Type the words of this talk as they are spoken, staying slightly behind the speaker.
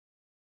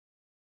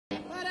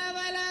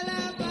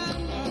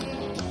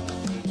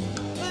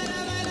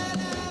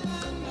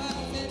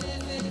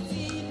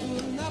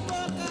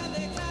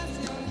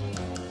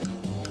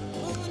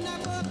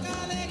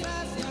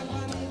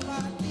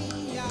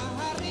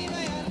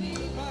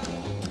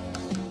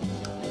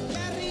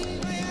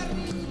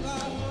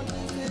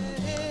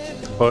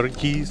Por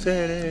chi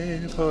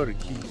sere, por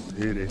chi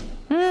sere.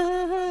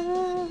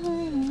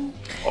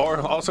 Or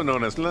also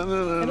known as La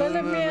La La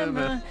La La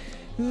La.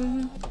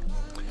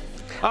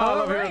 I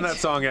love hearing that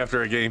song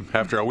after a game,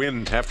 after a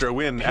win, after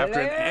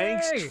an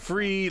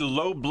angst-free,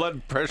 low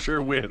blood pressure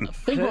win. I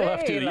think we'll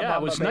have to. Yeah,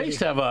 it was nice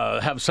to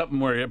have something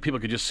where people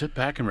could just sit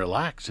back and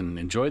relax and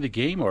enjoy the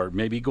game, or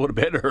maybe go to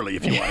bed early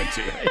if you wanted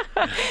to.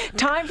 Right?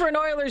 Time for an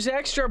Oilers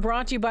Extra,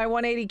 brought to you by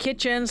 180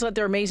 Kitchens. Let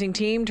their amazing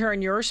team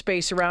turn your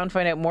space around.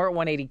 Find out more at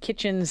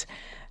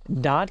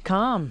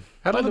 180kitchens.com.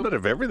 Had a little bit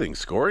of everything.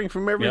 Scoring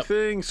from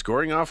everything,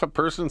 scoring off a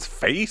person's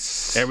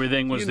face.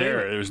 Everything was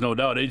there. There's no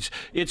doubt.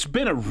 It's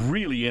been a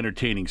really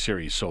entertaining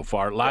series so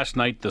far. Last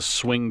night, the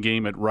swing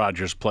game at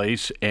Rogers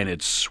Place, and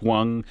it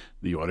swung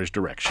the Oilers'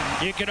 direction.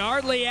 You can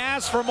hardly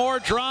ask for more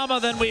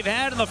drama than we've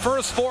had in the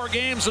first 4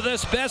 games of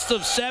this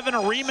best-of-7,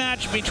 a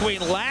rematch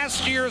between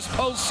last year's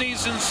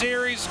postseason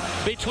series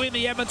between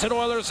the Edmonton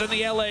Oilers and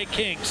the LA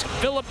Kings.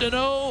 Philip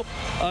Deneau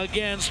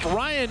against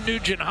Ryan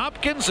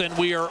Nugent-Hopkins, and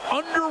we are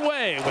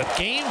underway with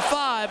Game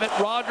 5 at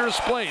Rogers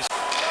Place.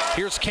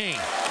 Here's Kane.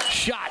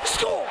 Shot.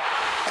 Score.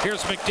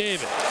 Here's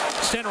McDavid.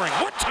 Centering.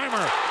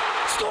 One-timer.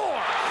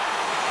 Score.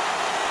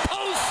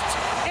 Post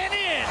and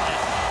in.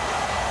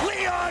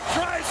 Leon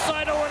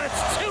Draisaitl, and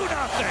it's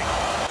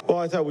 2-0. Well,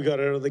 I thought we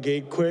got out of the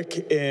gate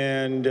quick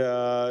and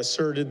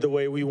asserted the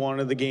way we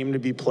wanted the game to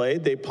be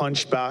played. They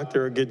punched back.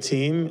 They're a good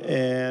team,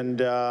 and,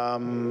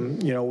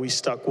 we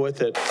stuck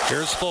with it.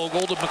 Here's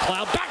Fogle to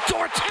McLeod.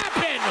 Backdoor tap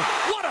in.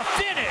 What a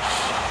finish.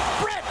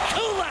 Brett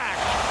Kulak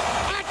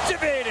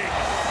activating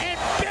and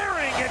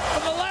burying it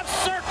from the left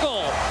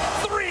circle.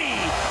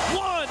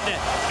 3-1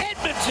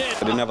 Edmonton. I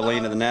didn't have a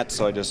lane in the net,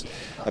 so I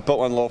put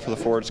one low for the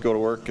forwards to go to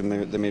work, and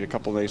they made a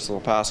couple of nice little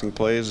passing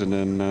plays, and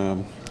then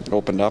it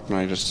opened up, and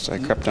I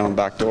crept down the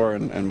back door,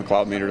 and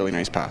McLeod made a really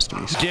nice pass to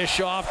me. Dish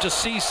off to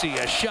Ceci,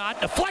 a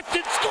shot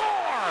deflected, score!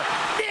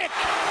 Nick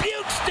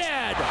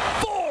Bukestad,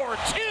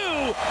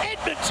 4-2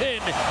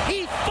 Edmonton.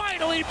 He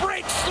finally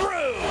breaks through.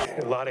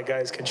 A lot of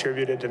guys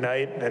contributed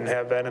tonight and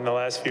have been in the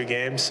last few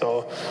games.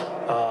 So,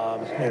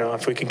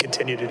 if we can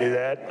continue to do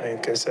that,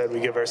 like I said, we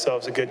give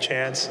ourselves a good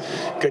chance,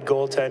 good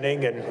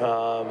goaltending, and,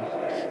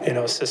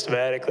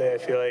 systematically, I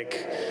feel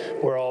like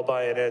we're all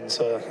buying in.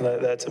 So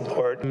that's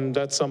important.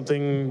 That's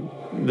something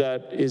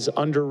that is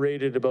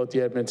underrated about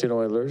the Edmonton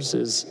Oilers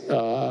is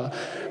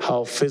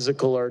how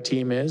physical our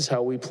team is,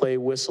 how we play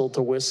whistle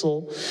to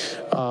whistle,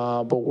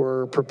 but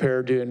we're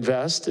prepared to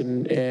invest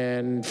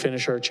and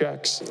finish our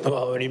checks.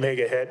 Well, when you make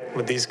a hit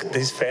with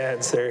these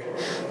fans, they're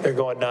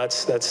going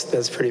nuts.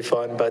 That's pretty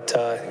fun. But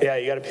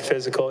you got to be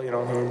physical. A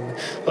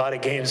lot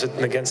of games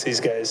against these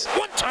guys.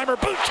 One-timer,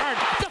 Bouchard,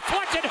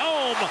 deflected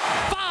home.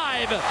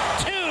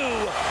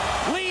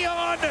 5-2.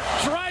 Leon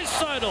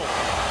Draisaitl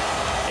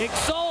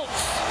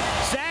exalts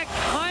Zach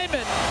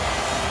Hyman.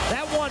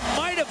 That one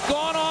might have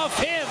gone off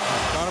him.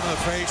 Got him in the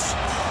face.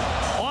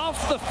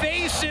 Off the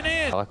face and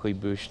in. Luckily,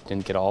 Bouch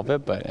didn't get all of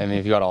it, but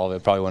if you got all of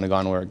it, probably wouldn't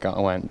have gone where it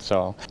went.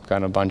 So,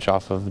 got a bunch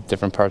off of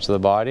different parts of the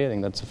body. I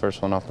think that's the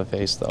first one off the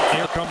face, though.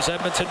 Here comes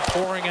Edmonton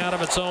pouring out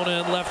of its own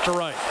end, left to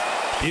right.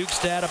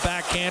 Bukestad, a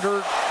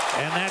backhander,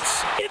 and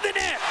that's in the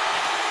net.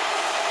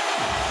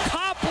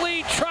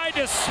 Copley tried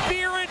to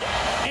spear it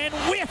and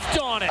whiffed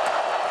on it.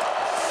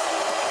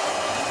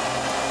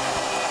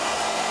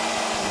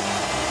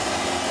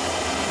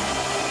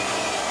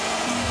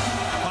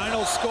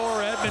 Final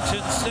score,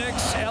 Edmonton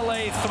 6,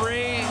 LA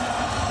 3.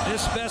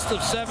 This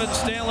best-of-7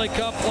 Stanley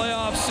Cup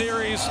playoff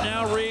series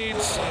now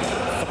reads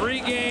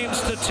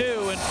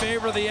 3-2 in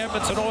favor of the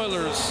Edmonton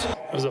Oilers.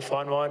 It was a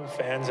fun one.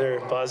 Fans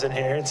are buzzing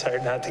here. It's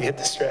hard not to get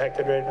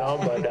distracted right now,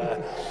 but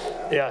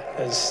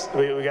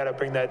we got to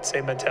bring that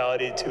same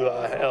mentality to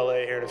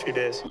LA here in a few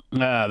days.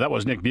 That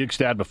was Nick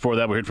Bukestad. Before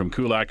that, we heard from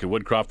Kulak and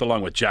Woodcroft,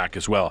 along with Jack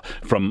as well,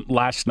 from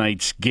last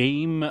night's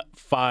Game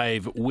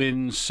 5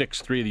 win,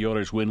 6-3. The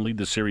Oilers lead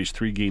the series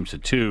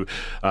 3-2.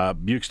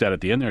 Bukestad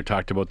at the end there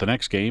talked about the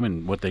next game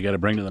and what they got to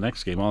bring to the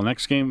next game. Well, the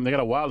next game, they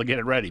got a while to get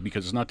it ready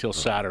because it's not till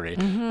Saturday.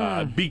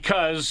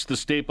 Because the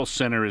Staples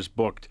Center is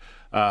booked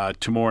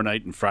tomorrow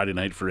night and Friday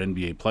night for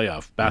NBA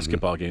playoff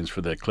basketball games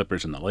for the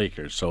Clippers and the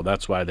Lakers. So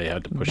that's why they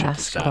had to push it to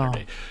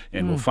Saturday.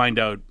 And we'll find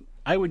out,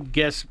 I would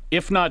guess,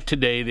 if not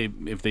today,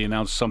 if they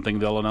announce something,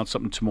 they'll announce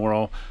something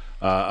tomorrow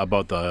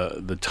about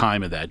the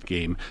time of that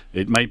game.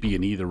 It might be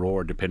an either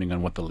or depending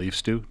on what the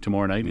Leafs do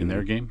tomorrow night in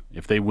their game.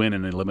 If they win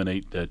and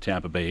eliminate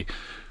Tampa Bay,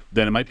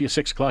 then it might be a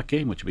 6 o'clock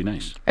game, which would be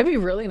nice. It'd be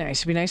really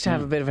nice. It'd be nice to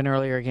have a bit of an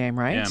earlier game,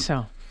 right? Yeah.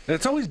 So.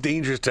 It's always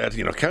dangerous to,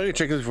 count your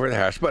chickens before the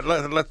hash, but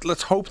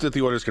let's hope that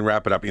the Oilers can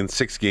wrap it up in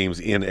 6 games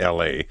in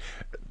LA.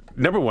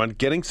 Number one,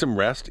 getting some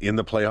rest in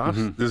the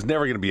playoffs, there's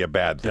never going to be a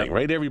bad thing,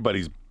 right?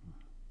 Everybody's,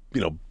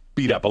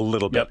 beat up a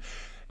little bit.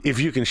 if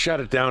you can shut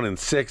it down in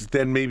 6,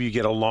 then maybe you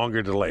get a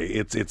longer delay.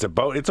 It's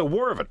a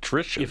war of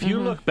attrition. If you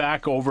look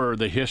back over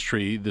the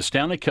history, the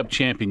Stanley Cup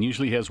champion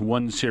usually has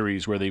one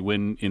series where they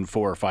win in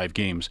 4 or 5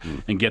 games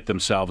and get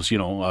themselves,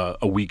 a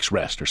week's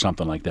rest or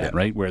something like that,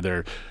 right? Where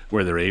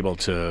they're able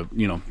to,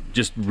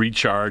 just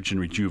recharge and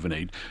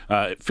rejuvenate.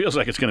 It feels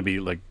like it's going to be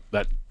like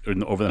that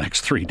over the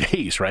next 3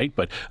 days, right?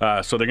 But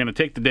so they're going to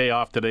take the day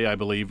off today, I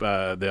believe.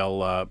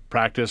 They'll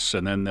practice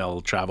and then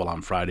they'll travel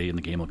on Friday, and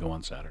the game will go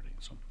on Saturday.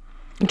 So.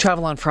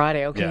 Travel on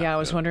Friday. Okay, Yeah, I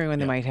was wondering when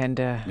they might head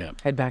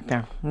back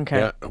there. Okay.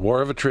 Yeah,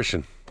 war of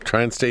attrition.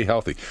 Try and stay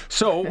healthy.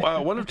 So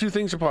one of two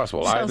things are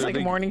possible. Sounds like a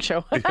morning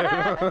show.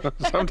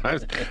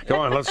 Sometimes. Come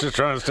on, let's just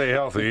try and stay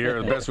healthy here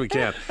as best we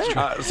can.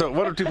 So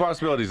one of two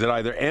possibilities. It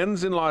either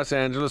ends in Los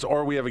Angeles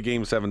or we have a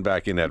Game 7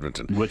 back in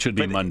Edmonton. Which would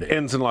be Monday.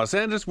 Ends in Los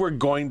Angeles. We're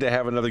going to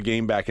have another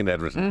game back in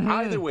Edmonton.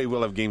 Either way,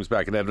 we'll have games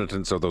back in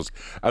Edmonton, so those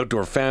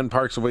outdoor fan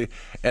parks will be.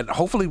 And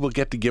hopefully we'll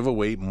get to give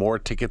away more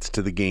tickets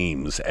to the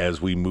games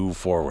as we move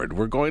forward.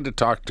 We're going to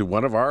talk to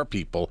one of our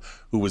people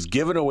who was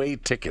giving away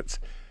tickets.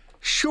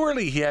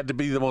 Surely he had to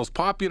be the most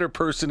popular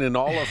person in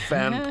all of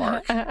Fan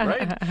Park,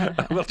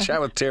 right? We'll chat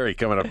with Terry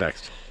coming up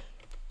next.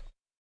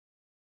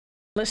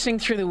 Listening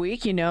through the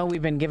week,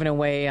 we've been giving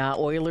away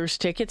Oilers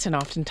tickets, and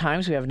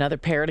oftentimes we have another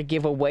pair to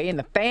give away in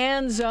the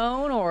fan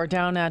zone or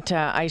down at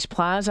Ice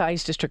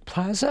District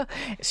Plaza,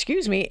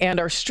 and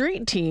our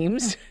street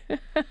teams.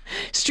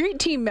 Street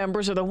team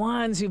members are the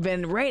ones who've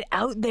been right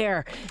out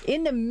there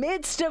in the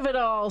midst of it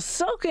all,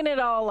 soaking it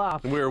all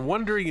up. We were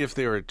wondering if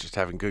they were just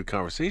having good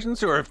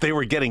conversations or if they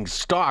were getting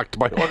stalked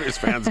by Oilers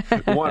fans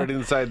who wanted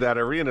inside that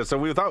arena. So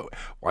we thought,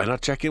 why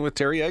not check in with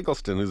Terry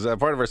Eggleston, who's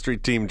part of our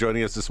street team,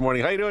 joining us this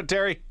morning. How you doing,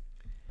 Terry?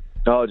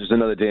 Oh, just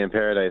another day in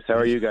paradise. How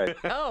are you guys?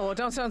 Oh, well,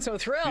 don't sound so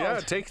thrilled.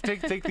 Yeah, take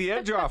the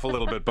edge off a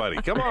little bit, buddy.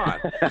 Come on.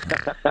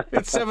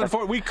 It's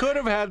 7:40. We could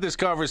have had this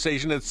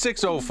conversation at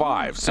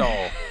 6:05. So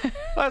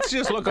let's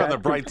just look on the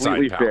bright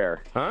side, pal.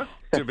 Fair. Huh?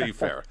 To be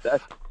fair.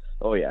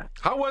 Oh yeah.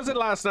 How was it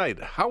last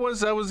night? How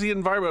was the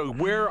environment?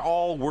 Where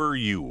all were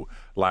you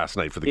last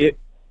night for the game?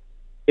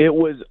 It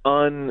was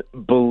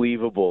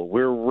unbelievable.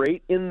 We're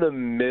right in the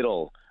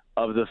middle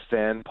of the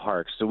fan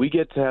park, so we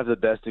get to have the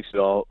best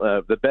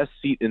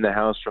seat in the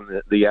house from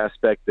the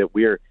aspect that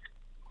we're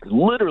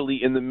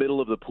literally in the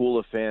middle of the pool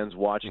of fans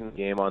watching the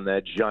game on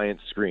that giant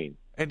screen.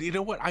 And you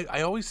know what?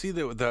 I always see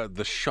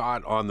the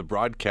shot on the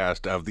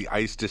broadcast of the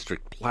Ice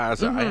District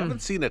Plaza. I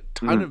haven't seen a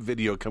ton of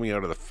video coming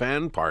out of the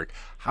fan park.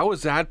 How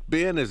has that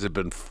been? Has it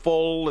been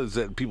full? Is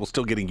it people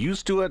still getting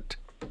used to it?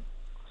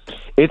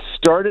 It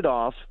started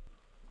off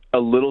a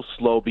little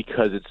slow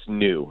because it's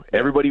new.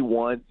 Everybody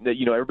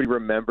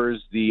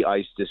remembers the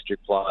Ice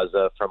District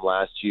Plaza from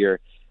last year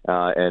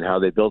and how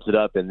they built it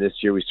up. And this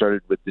year we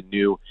started with the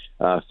new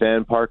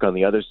fan park on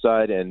the other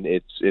side, and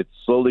it's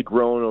slowly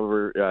grown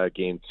over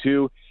game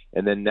 2.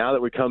 And then now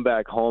that we come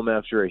back home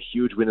after a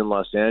huge win in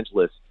Los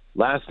Angeles,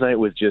 last night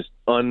was just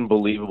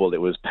unbelievable.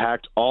 It was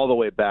packed all the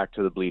way back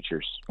to the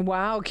bleachers.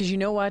 Wow, because you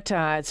know what?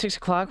 At 6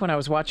 o'clock when I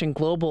was watching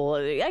Global,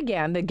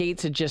 again, the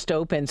gates had just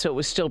opened, so it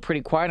was still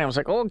pretty quiet. I was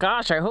like, oh,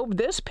 gosh, I hope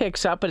this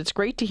picks up. But it's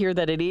great to hear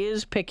that it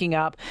is picking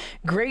up.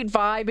 Great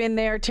vibe in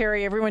there,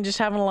 Terry. Everyone just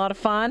having a lot of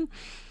fun?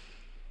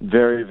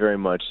 Very, very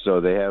much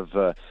so. They have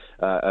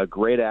a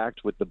great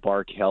act with the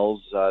Bark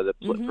Hells that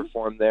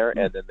perform there,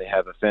 and then they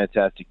have a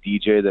fantastic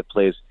DJ that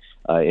plays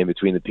in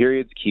between the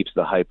periods, keeps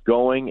the hype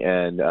going,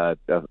 and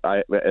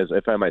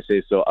if I might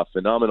say so, a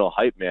phenomenal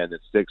hype man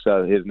that sticks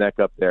his neck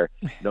up there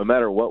no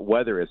matter what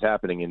weather is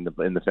happening in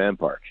the fan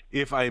park.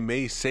 If I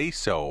may say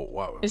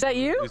so. Is that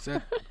you? Is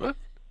that, what?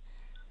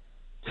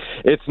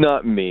 It's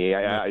not me.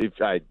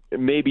 I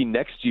maybe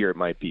next year it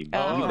might be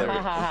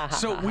me.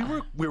 So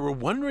we were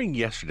wondering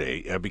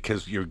yesterday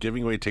because you're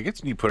giving away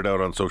tickets and you put it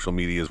out on social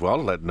media as well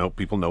to let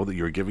people know that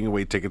you're giving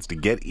away tickets to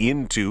get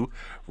into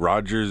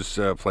Rogers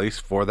Place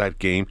for that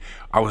game.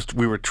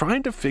 We were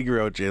trying to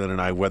figure out, Jalen and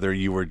I, whether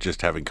you were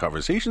just having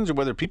conversations or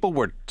whether people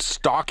were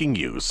stalking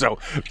you. So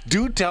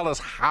do tell us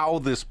how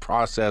this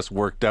process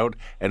worked out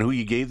and who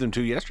you gave them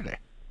to yesterday.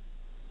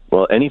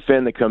 Well, any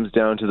fan that comes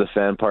down to the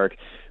fan park,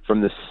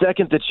 from the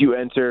second that you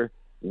enter,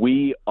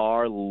 we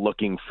are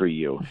looking for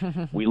you.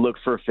 We look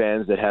for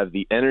fans that have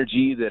the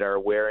energy, that are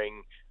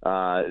wearing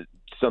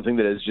something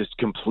that is just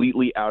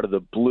completely out of the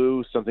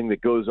blue, something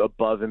that goes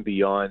above and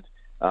beyond.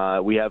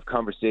 We have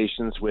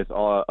conversations with a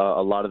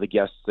lot of the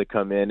guests that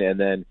come in, and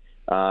then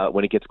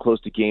when it gets close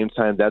to game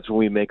time, that's when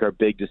we make our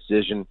big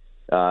decision,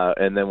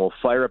 and then we'll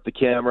fire up the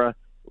camera,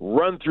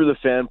 run through the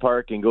fan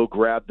park, and go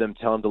grab them,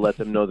 tell them to let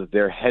them know that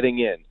they're heading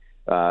in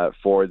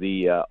for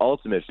the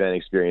ultimate fan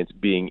experience,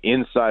 being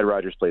inside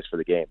Rogers Place for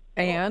the game.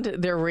 And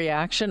their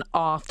reaction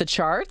off the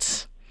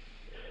charts?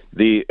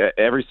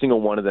 Every single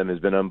one of them has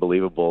been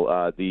unbelievable.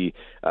 The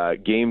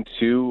game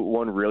 2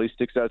 one really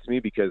sticks out to me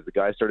because the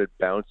guy started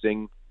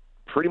bouncing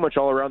pretty much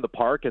all around the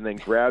park and then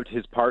grabbed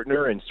his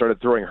partner and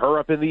started throwing her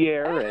up in the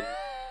air.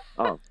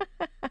 And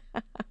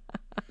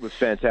was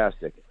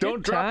fantastic.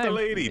 Don't drop the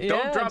lady.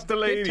 Don't drop the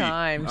lady. Good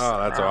times. Oh,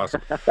 that's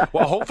awesome.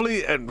 Well,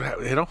 hopefully,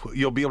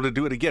 you'll be able to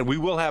do it again. We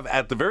will have,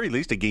 at the very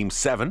least, a Game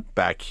 7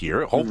 back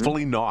here.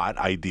 Hopefully not,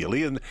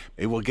 ideally, and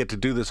maybe we'll get to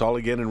do this all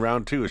again in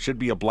round 2. It should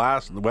be a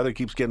blast. The weather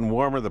keeps getting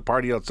warmer. The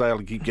party outside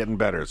will keep getting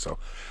better. So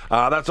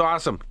that's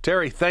awesome.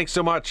 Terry, thanks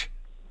so much.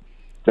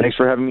 Thanks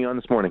for having me on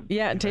this morning.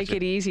 Yeah, and take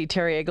it easy.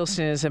 Terry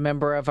Eggleston is a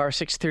member of our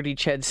 6:30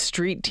 Ched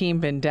Street team,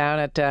 been down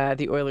at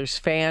the Oilers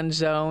fan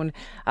zone.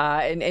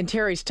 And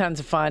Terry's tons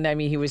of fun. I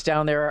mean, he was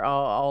down there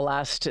all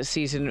last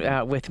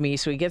season with me,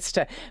 so he gets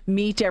to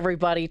meet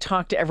everybody,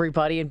 talk to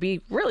everybody, and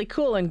be really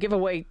cool and give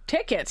away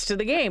tickets to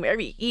the game.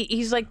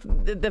 He's like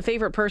the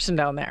favorite person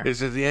down there. It's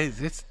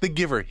the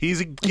giver.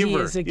 He's a giver. He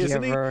is a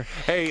giver.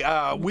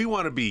 Hey, we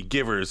want to be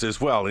givers as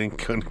well in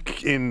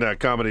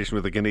combination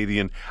with the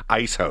Canadian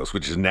Ice House,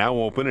 which is now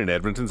open in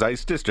Edmonton's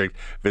Ice District.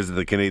 Visit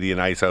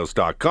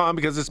thecanadianicehouse.com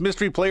because it's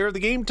Mystery Player of the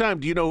Game Time.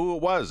 Do you know who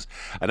it was?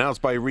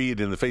 Announced by Reed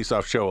in the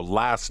Face-Off Show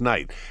last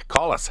night.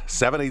 Call us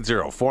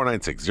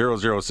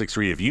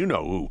 780-496-0063 if you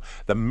know who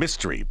the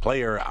Mystery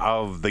Player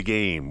of the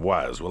Game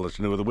was. We'll let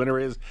you know who the winner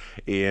is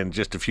in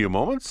just a few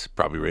moments.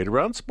 Probably right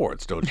around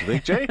sports, don't you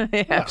think, Jay?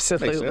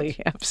 Absolutely.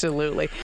 Absolutely.